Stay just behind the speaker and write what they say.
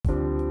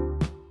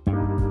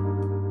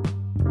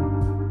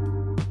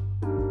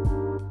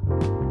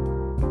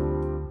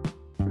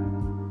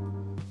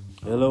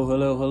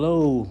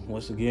Hello.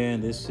 Once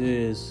again, this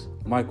is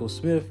Michael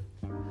Smith.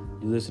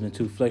 You're listening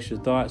to Flex Your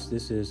Thoughts.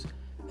 This is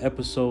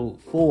episode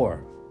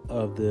 4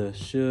 of the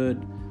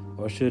Should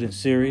or Shouldn't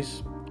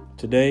series.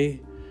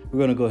 Today, we're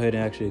going to go ahead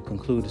and actually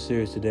conclude the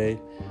series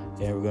today,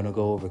 and we're going to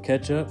go over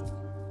ketchup,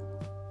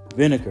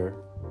 vinegar,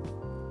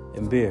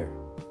 and beer.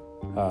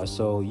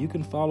 So you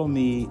can follow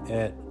me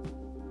at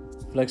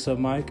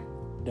FlexUpMike.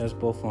 That's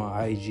both on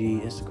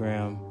IG,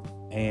 Instagram,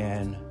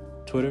 and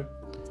Twitter.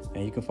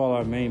 And you can follow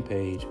our main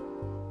page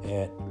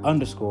at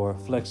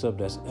 _FlexUp.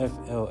 That's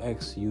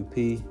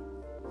FLXUP.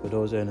 For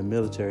those that are in the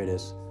military,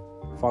 that's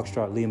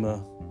Foxtrot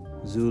Lima,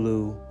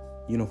 Zulu,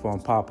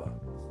 Uniform Papa.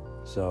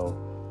 So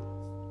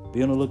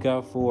be on the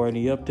lookout for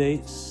any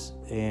updates.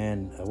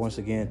 And once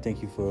again,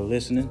 thank you for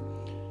listening.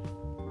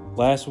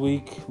 Last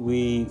week,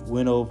 we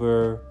went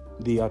over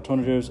the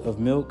alternatives of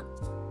milk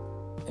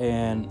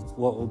and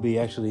what will be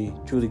actually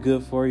truly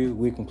good for you.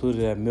 We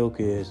concluded that milk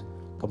is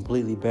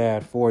completely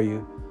bad for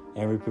you,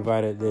 and we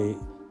provided the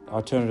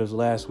alternatives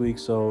last week.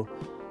 So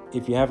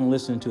if you haven't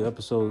listened to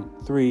episode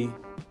 3,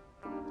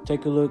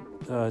 take a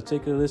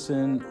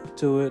listen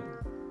to it.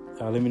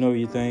 Let me know what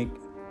you think,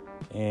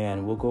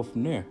 and we'll go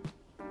from there.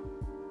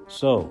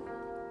 So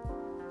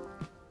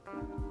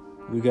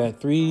we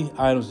got 3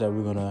 items that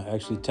we're going to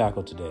actually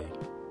tackle today: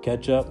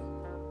 ketchup,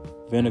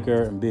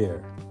 vinegar, and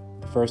beer.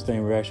 The first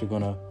thing we're actually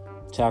going to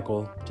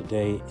tackle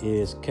today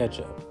is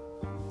ketchup.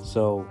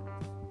 So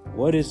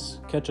what is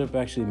ketchup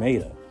actually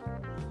made of?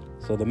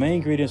 So the main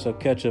ingredients of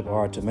ketchup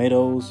are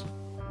tomatoes,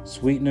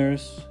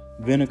 sweeteners,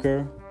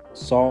 vinegar,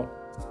 salt,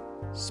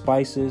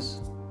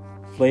 spices,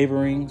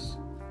 flavorings,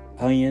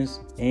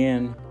 onions,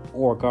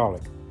 or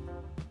garlic.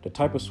 The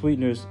type of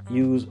sweeteners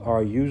used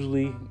are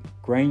usually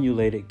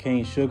granulated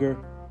cane sugar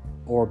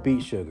or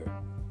beet sugar.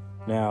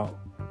 Now,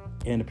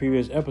 in the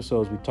previous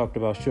episodes, we talked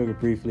about sugar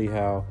briefly,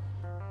 how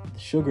the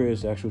sugar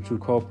is the actual true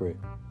culprit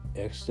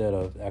instead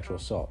of actual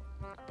salt.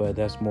 But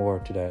that's more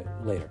to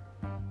that later.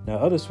 Now,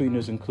 other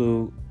sweeteners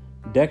include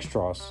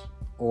dextrose,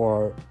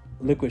 or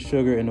liquid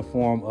sugar in the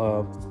form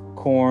of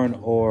corn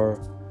or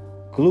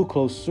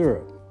glucose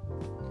syrup.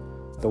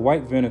 The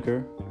white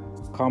vinegar,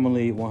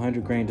 commonly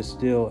 100 grain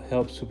distilled,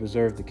 helps to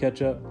preserve the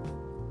ketchup.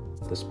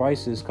 The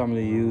spices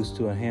commonly used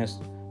to enhance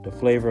the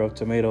flavor of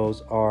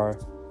tomatoes are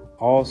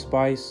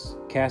allspice,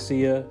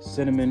 cassia,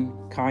 cinnamon,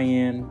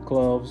 cayenne,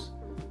 cloves,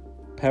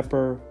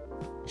 pepper,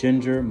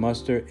 ginger,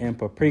 mustard, and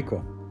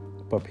paprika.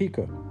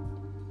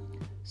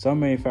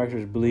 Some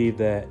manufacturers believe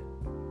that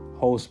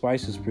whole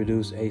spices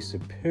produce a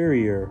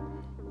superior,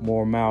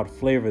 more mild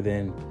flavor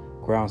than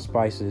ground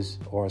spices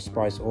or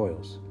spice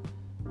oils.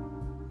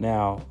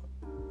 Now,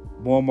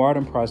 more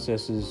modern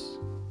processes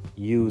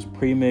use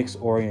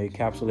premixed or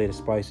encapsulated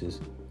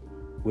spices,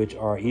 which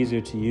are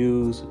easier to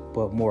use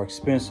but more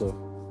expensive.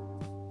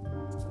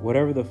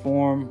 Whatever the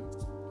form,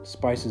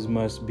 spices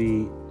must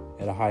be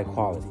at a high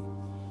quality.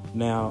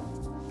 Now,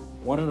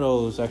 one of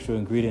those actual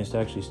ingredients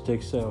that actually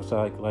sticks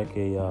out like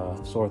a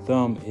sore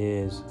thumb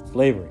is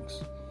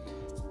flavorings.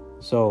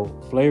 So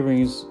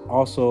flavorings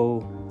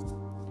also,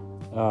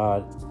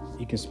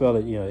 you can spell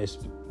it,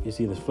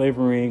 it's either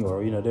flavoring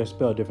or, they're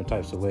spelled different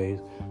types of ways,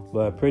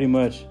 but pretty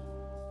much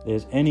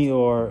there's any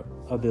or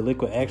of the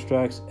liquid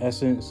extracts,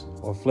 essence,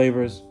 or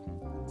flavors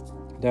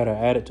that are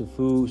added to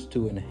foods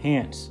to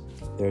enhance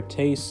their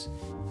taste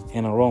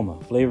and aroma.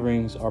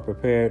 Flavorings are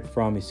prepared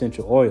from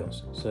essential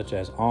oils such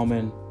as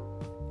almond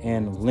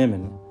and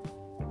lemon,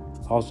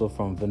 also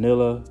from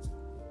vanilla,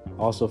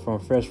 also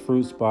from fresh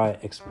fruits by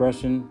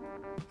expression,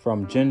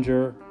 from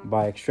ginger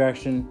by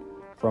extraction,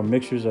 from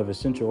mixtures of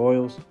essential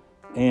oils,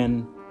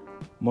 and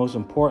most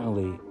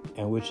importantly,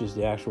 and which is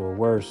the actual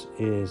worst,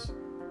 is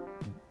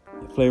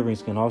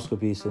flavorings can also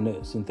be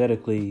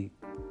synthetically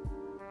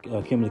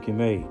chemically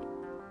made,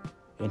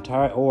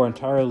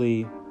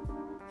 entirely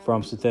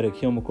from synthetic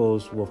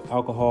chemicals with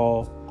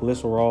alcohol,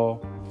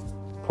 glycerol,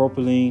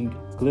 propylene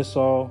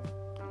glycol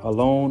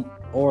alone,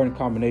 or in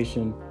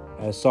combination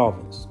as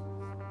solvents.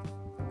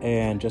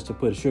 And just to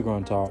put sugar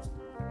on top,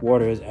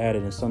 water is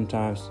added, and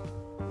sometimes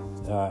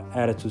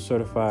added to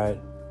certified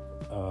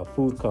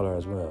food color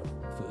as well.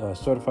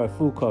 Certified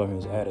food coloring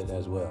is added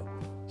as well.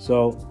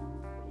 So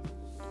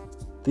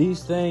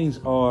these things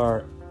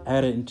are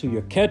added into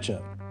your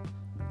ketchup.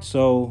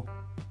 So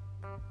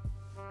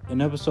in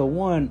episode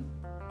 1,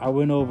 I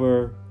went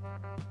over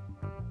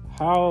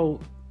how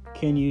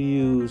can you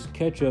use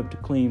ketchup to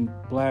clean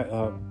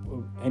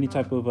any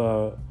type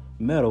of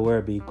metal, whether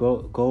it be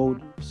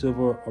gold,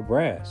 silver, or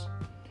brass.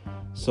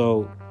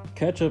 So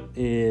ketchup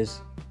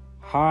is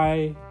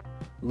highly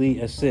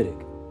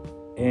acidic,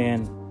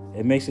 and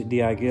it makes it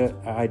the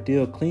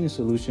ideal cleaning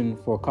solution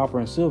for copper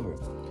and silver.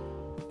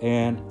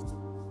 And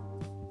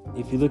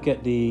if you look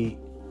at the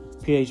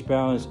pH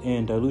balance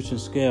and dilution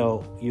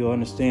scale, you'll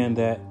understand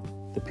that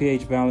the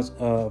pH balance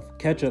of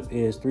ketchup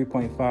is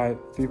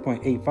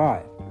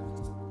 3.85.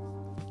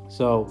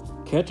 So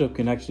ketchup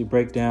can actually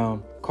break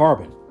down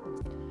carbon,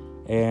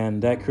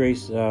 and that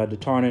creates the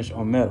tarnish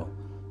on metal.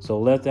 So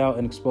left out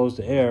and exposed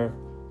to air,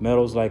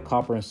 metals like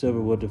copper and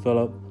silver will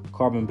develop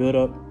carbon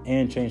buildup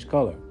and change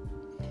color.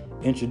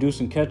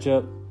 Introducing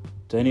ketchup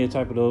to any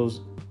type of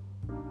those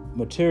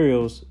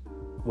materials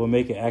will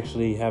make it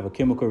actually have a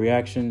chemical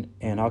reaction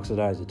and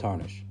oxidize the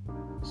tarnish.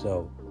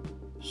 So,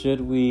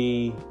 should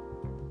we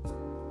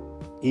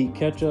eat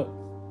ketchup?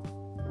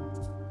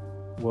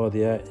 Well,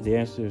 the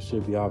answer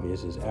should be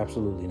obvious. Is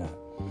absolutely not.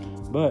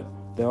 But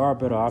there are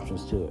better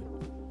options to it.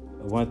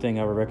 One thing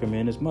I would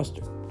recommend is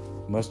mustard.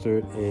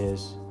 Mustard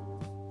is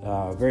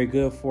very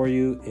good for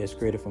you. It's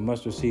created from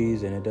mustard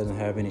seeds and it doesn't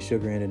have any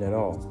sugar in it at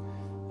all.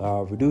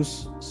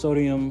 Reduced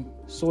sodium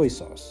soy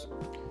sauce.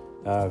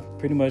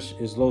 Pretty much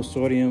is low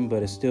sodium,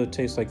 but it still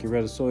tastes like your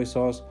regular soy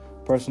sauce.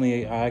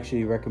 Personally, I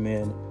actually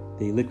recommend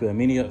the liquid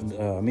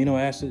amino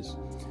acids.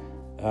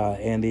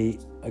 And the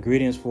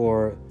ingredients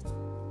for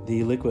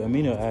the liquid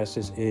amino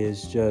acids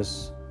is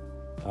just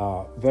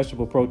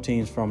vegetable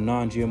proteins from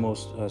non-GMO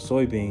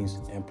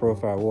soybeans and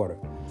purified water.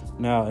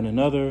 Now, in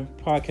another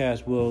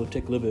podcast, we'll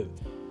take a little bit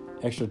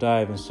extra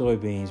dive in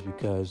soybeans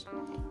because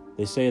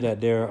they say that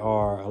there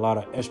are a lot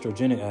of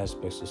estrogenic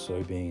aspects of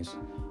soybeans.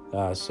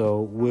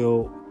 So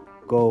we'll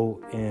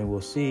go and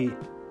we'll see,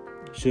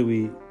 should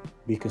we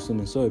be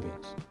consuming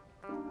soybeans?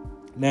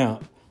 Now,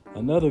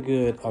 another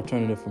good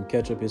alternative from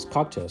ketchup is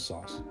cocktail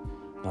sauce.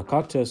 Now,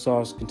 cocktail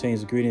sauce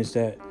contains ingredients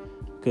that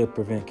could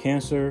prevent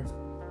cancer,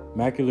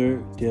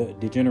 macular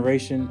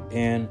degeneration,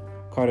 and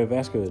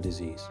cardiovascular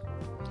disease.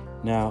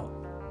 Now,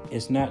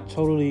 it's not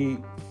totally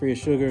free of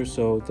sugar,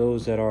 so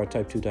those that are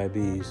type 2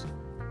 diabetes,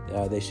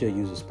 they should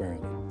use it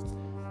sparingly.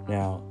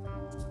 Now,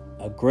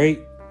 a great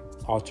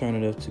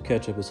alternative to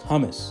ketchup is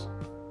hummus.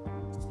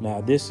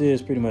 Now, this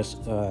is pretty much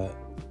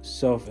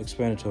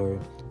self-explanatory.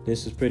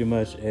 This is pretty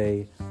much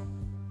a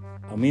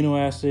amino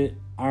acid,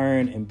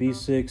 iron, and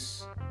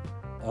B6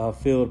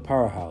 filled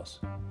powerhouse.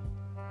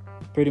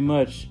 Pretty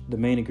much the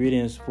main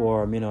ingredients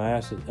for amino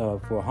acid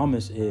for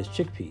hummus is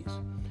chickpeas,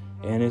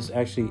 and it's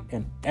actually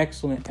an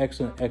excellent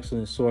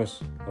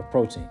source of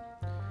protein.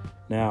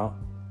 Now,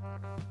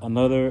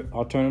 another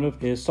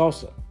alternative is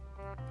salsa.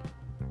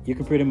 You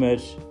can pretty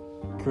much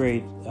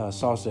create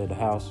salsa at the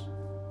house,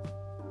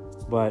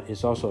 but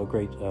it's also a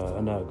great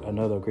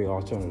another great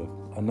alternative.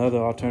 Another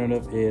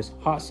alternative is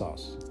hot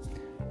sauce,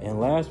 and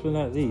last but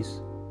not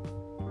least,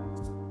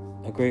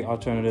 a great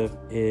alternative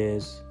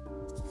is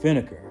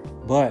vinegar.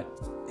 But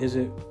is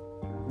it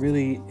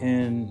really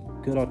a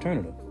good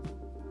alternative?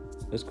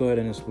 Let's go ahead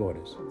and explore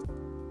this.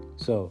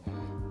 So,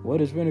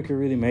 what is vinegar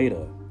really made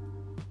of?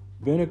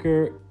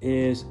 Vinegar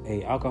is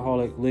an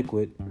alcoholic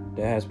liquid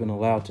that has been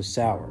allowed to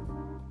sour.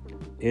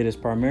 It is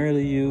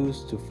primarily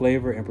used to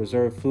flavor and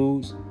preserve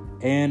foods,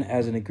 and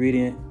as an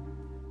ingredient,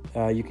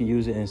 you can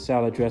use it in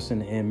salad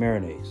dressing and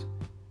marinades.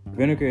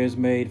 Vinegar is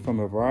made from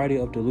a variety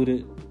of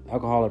diluted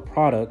alcoholic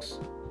products,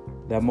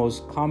 the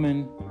most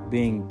common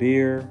being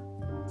beer,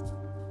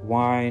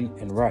 wine,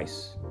 and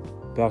rice.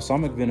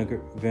 Balsamic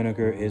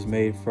vinegar is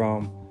made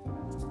from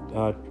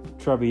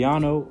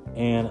Trebbiano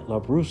and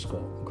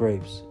Lambrusco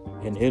grapes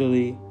in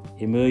Italy,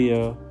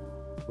 Emilia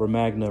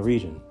Romagna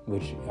region,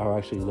 which I would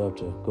actually love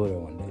to go there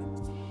one day.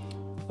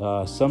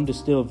 Some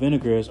distilled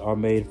vinegars are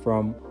made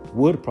from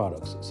wood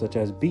products such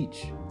as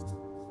beech.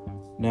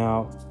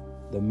 Now,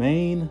 the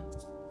main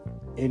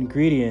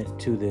ingredient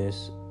to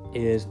this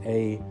is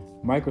a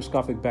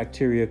microscopic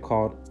bacteria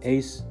called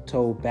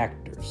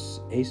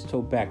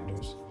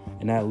Acetobacters,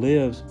 and that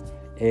lives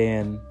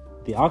in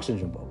the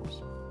oxygen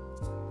bubbles.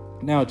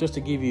 Now, just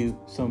to give you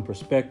some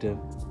perspective,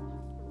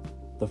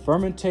 the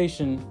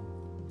fermentation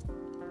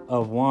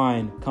of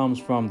wine comes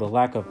from the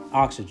lack of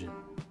oxygen.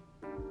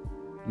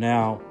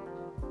 Now,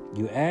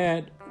 you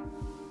add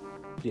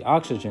the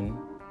oxygen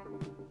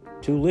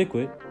to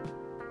liquid,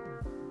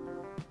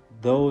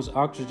 those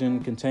oxygen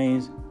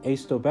contains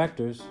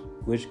Acetobacters,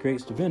 which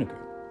creates the vinegar.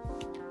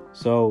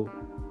 So,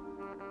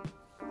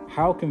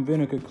 how can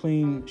vinegar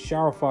clean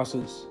shower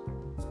faucets?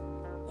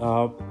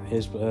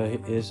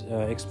 Is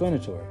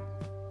explanatory.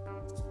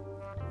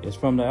 It's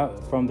from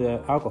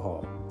the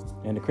alcohol,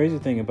 and the crazy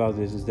thing about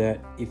this is that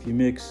if you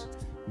mix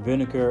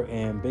vinegar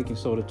and baking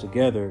soda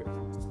together,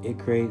 it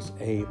creates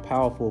a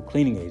powerful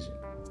cleaning agent.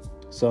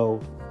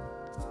 So,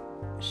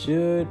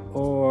 should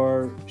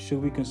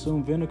we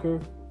consume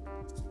vinegar?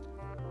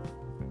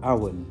 I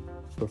wouldn't.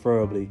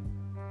 Preferably,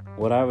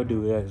 what I would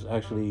do is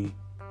actually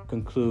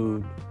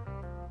include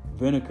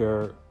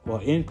vinegar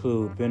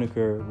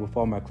with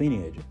all my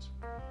cleaning agents.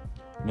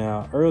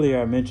 Now,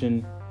 earlier I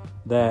mentioned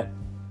that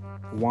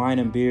wine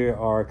and beer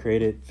are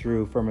created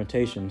through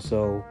fermentation.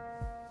 So,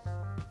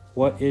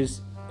 what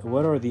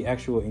are the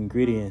actual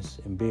ingredients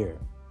in beer?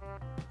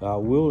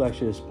 We'll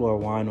actually explore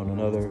wine on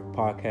another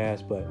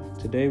podcast, but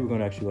today we're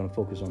going to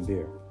focus on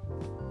beer.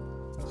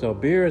 So,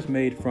 beer is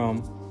made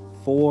from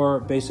 4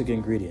 basic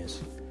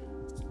ingredients.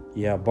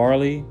 You have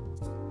barley,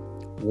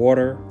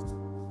 water,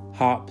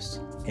 hops,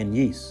 and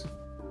yeast.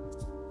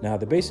 Now,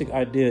 the basic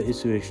idea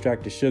is to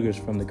extract the sugars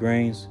from the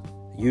grains,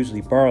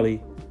 usually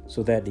barley,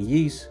 so that the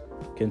yeast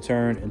can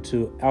turn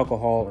into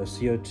alcohol or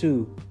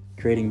CO2,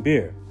 creating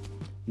beer.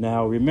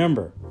 Now,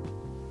 remember,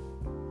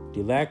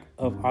 the lack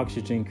of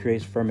oxygen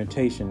creates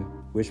fermentation,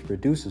 which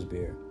produces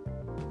beer.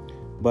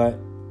 But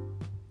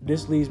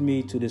this leads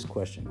me to this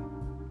question.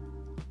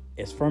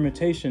 Is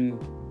fermentation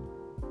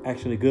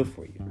actually good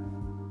for you?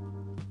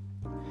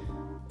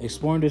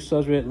 Exploring this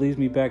subject leads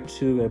me back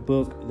to a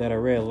book that I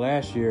read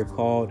last year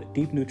called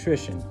Deep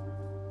Nutrition: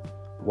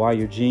 Why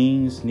Your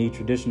Genes Need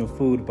Traditional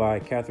Food by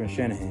Catherine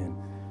Shanahan.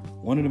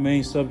 One of the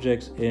main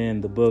subjects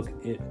in the book,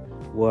 it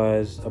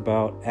was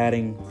about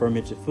adding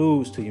fermented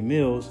foods to your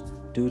meals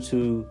due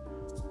to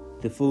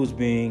the foods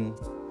being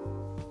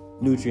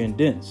nutrient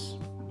dense.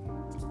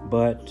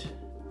 But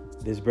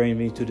this brings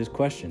me to this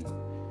question.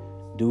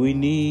 Do we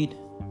need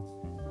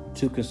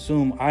to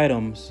consume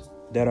items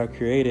that are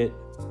created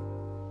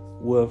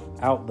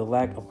without the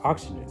lack of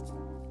oxygen?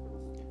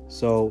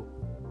 So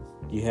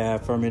you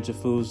have fermented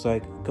foods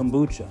like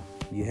kombucha,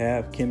 you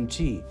have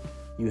kimchi,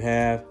 you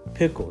have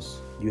pickles,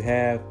 you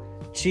have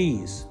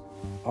cheese.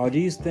 Are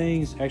these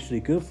things actually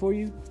good for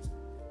you?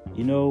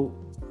 You know,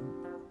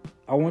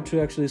 I want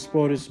to actually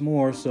explore this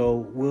more,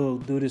 so we'll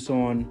do this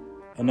on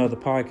another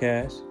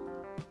podcast,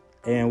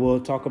 and we'll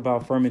talk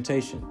about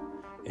fermentation,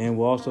 and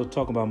we'll also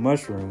talk about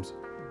mushrooms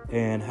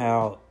and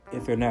how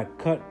if they're not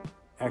cut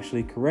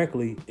actually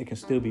correctly, it can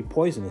still be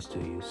poisonous to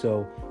you.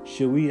 So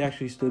should we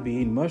actually still be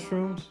eating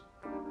mushrooms?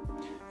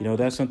 You know,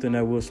 that's something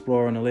that we'll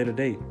explore on a later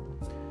date.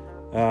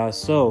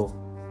 So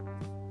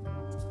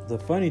the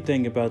funny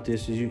thing about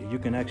this is you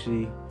can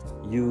actually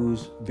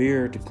use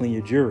beer to clean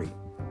your jewelry,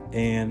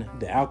 and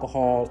the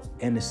alcohol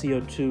and the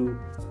CO2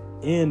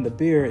 in the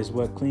beer is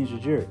what cleans your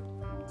jewelry.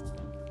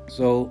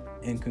 So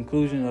in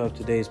conclusion of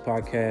today's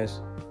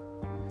podcast,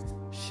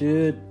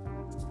 should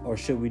or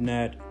should we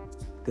not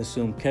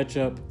consume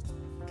ketchup,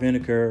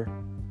 vinegar,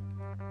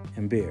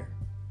 and beer?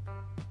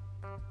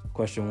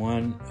 Question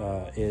 1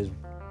 is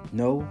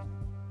no.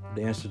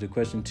 The answer to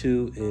question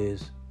 2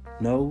 is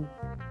no.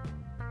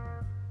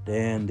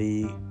 Then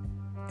the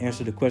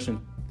answer to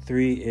question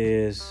 3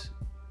 is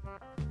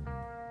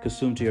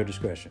consume to your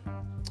discretion.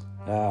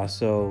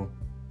 So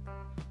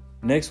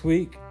next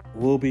week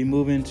we'll be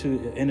moving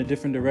in a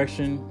different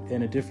direction,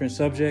 in a different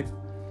subject,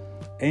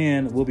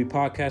 and we'll be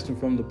podcasting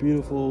from the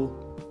beautiful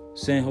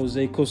San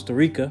Jose, Costa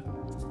Rica.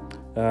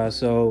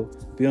 So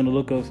be on the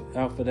lookout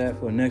for that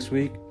for next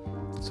week.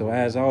 So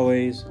as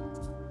always,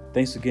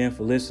 thanks again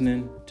for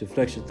listening to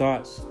Flex Your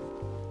Thoughts.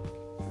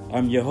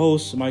 I'm your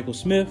host, Michael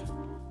Smith.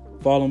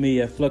 Follow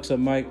me at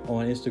FlexUpMike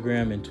on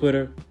Instagram and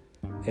Twitter,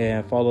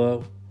 and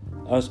follow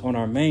us on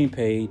our main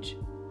page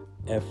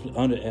at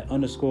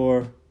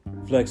 _FlexUp.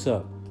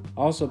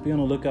 Also, be on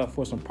the lookout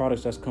for some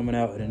products that's coming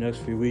out in the next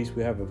few weeks.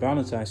 We have a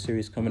Valentine's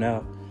series coming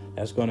out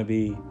that's going to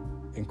be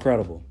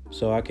incredible.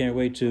 So I can't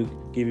wait to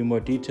give you more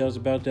details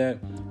about that.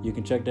 You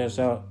can check that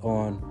out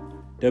on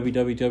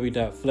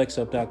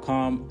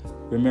www.flexup.com.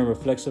 Remember,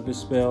 FlexUp is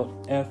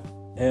spelled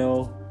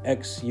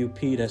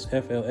FLXUP. That's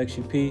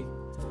FLXUP.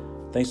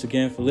 Thanks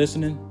again for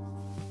listening.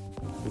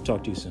 We'll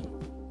talk to you soon.